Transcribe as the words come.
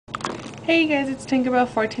Hey guys, it's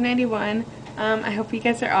Tinkerbell1491. I hope you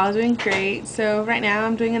guys are all doing great. So right now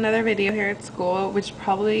I'm doing another video here at school, which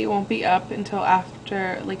probably won't be up until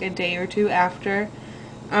after, like a day or two after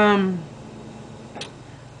my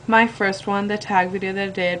first one, the tag video that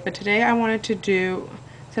I did. But today I wanted to do,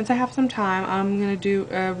 since I have some time, I'm going to do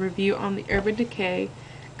a review on the Urban Decay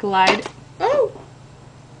Glide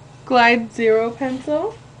Zero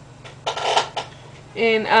pencil.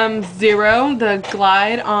 In Zero, the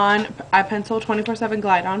Glide On eye pencil, 24/7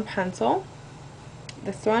 Glide On pencil.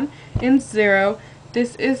 This one in Zero.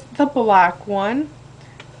 This is the black one.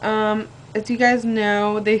 As you guys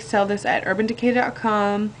know, they sell this at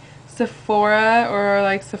urbandecay.com, Sephora, or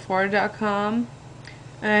like Sephora.com,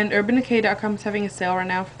 and urbandecay.com is having a sale right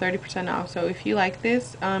now for 30% off. So if you like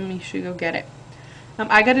this, you should go get it.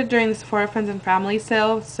 I got it during the Sephora Friends and Family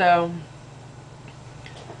sale, so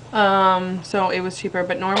it was cheaper,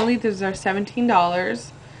 but normally these are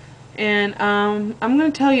 $17. And I'm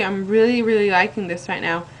gonna tell you, I'm really liking this right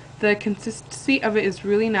now. The consistency of it is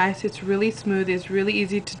really nice. It's really smooth. It's really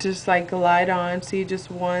easy to just like glide on. See,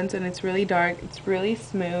 just once, and it's really dark. It's really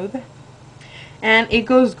smooth, and it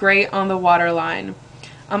goes great on the waterline.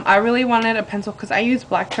 I really wanted a pencil because I use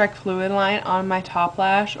Black Track Fluid Line on my top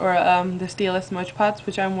lash, or the Stila Smudge Pots,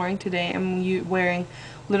 which I'm wearing today. I'm wearing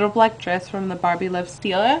Little Black Dress from the Barbie Loves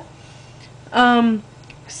Stila.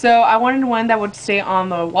 So I wanted one that would stay on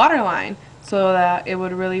the waterline so that it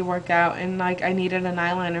would really work out, and like I needed an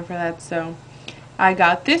eyeliner for that, so I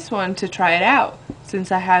got this one to try it out since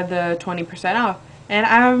I had the 20% off. And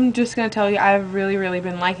I'm just gonna tell you, I've really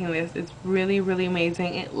been liking this. It's really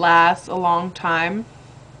amazing. It lasts a long time,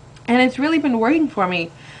 and it's really been working for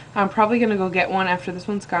me. I'm probably gonna go get one after this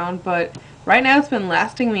one's gone, but right now it's been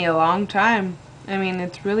lasting me a long time. I mean,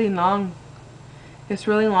 it's really long. It's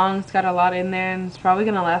really long. It's got a lot in there, and it's probably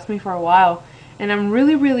gonna last me for a while. And I'm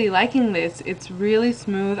really liking this. It's really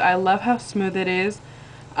smooth. I love how smooth it is.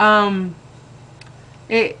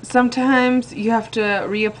 Sometimes you have to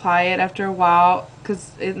reapply it after a while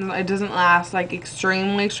because it doesn't last like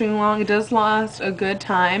extremely long. It does last a good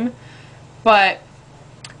time, but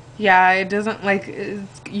yeah, it doesn't like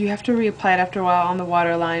you have to reapply it after a while on the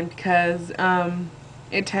waterline because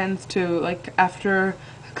it tends to, like, after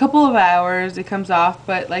a couple of hours it comes off,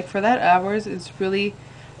 but like for that hours it's really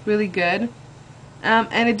good.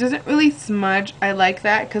 And it doesn't really smudge. I like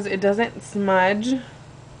that because it doesn't smudge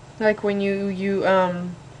like when you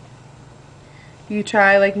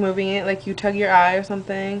try like moving it, like you tug your eye or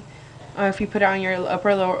something, or if you put it on your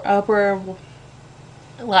upper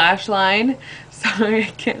lash line. Sorry,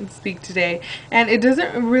 I can't speak today. And it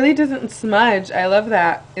really doesn't smudge. I love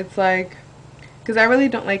that. It's like, because I really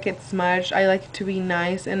don't like it smudged. I like it to be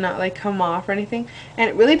nice and not like come off or anything. And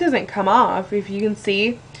it really doesn't come off. If you can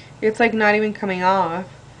see, it's like not even coming off.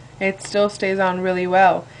 It still stays on really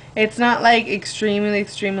well. It's not like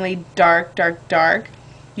extremely dark.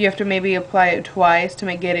 You have to maybe apply it twice to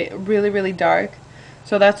make it really dark.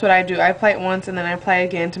 So that's what I do. I apply it once and then I apply it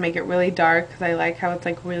again to make it really dark because I like how it's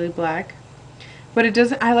like really black. But it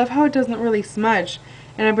doesn't, I love how it doesn't really smudge.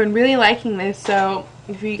 And I've been really liking this. So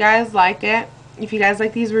if you guys like it, if you guys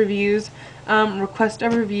like these reviews, request a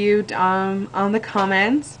review on the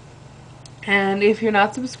comments. And if you're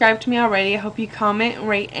not subscribed to me already, I hope you comment,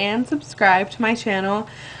 rate, and subscribe to my channel.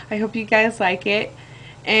 I hope you guys like it.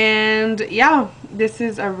 And yeah, this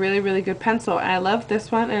is a really good pencil. And I love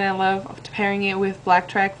this one, and I love pairing it with Black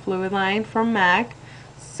Track Fluid Line from MAC.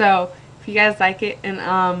 So if you guys like it,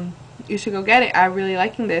 and you should go get it. I'm really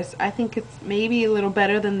liking this. I think it's maybe a little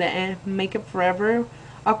better than the Makeup Forever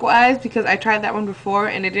Aqua Eyes, because I tried that one before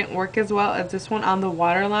and it didn't work as well as this one on the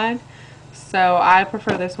waterline. So I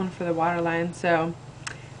prefer this one for the waterline. So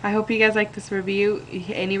I hope you guys like this review.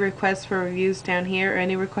 Any requests for reviews down here, or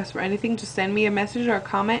any requests for anything, just send me a message or a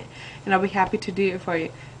comment and I'll be happy to do it for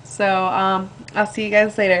you. So I'll see you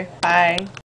guys later. Bye.